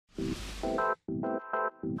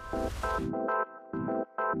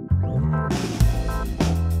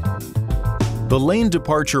The Lane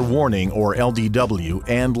Departure Warning, or LDW,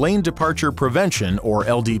 and Lane Departure Prevention, or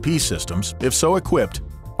LDP systems, if so equipped,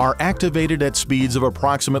 are activated at speeds of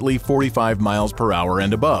approximately 45 miles per hour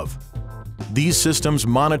and above. These systems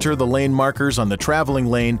monitor the lane markers on the traveling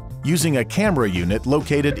lane using a camera unit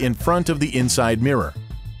located in front of the inside mirror.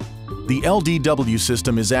 The LDW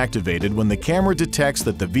system is activated when the camera detects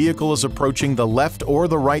that the vehicle is approaching the left or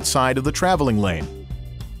the right side of the traveling lane.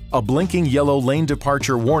 A blinking yellow lane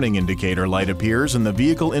departure warning indicator light appears in the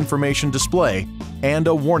vehicle information display, and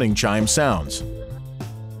a warning chime sounds.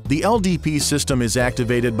 The LDP system is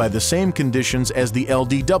activated by the same conditions as the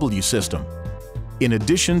LDW system. In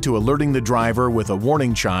addition to alerting the driver with a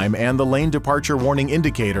warning chime and the lane departure warning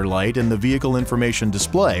indicator light in the vehicle information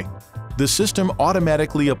display, the system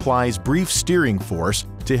automatically applies brief steering force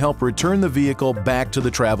to help return the vehicle back to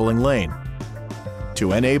the traveling lane.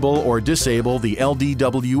 To enable or disable the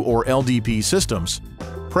LDW or LDP systems,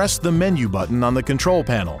 press the menu button on the control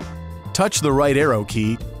panel. Touch the right arrow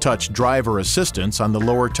key, touch Driver Assistance on the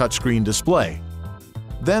lower touchscreen display.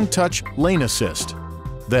 Then touch Lane Assist.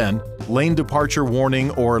 Then Lane Departure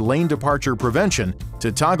Warning or Lane Departure Prevention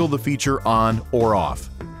to toggle the feature on or off.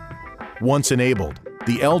 Once enabled,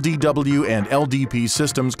 the LDW and LDP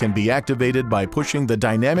systems can be activated by pushing the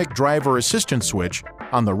Dynamic Driver Assistance switch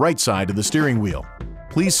on the right side of the steering wheel.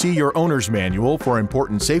 Please see your owner's manual for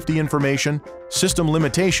important safety information, system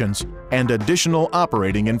limitations, and additional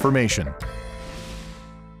operating information.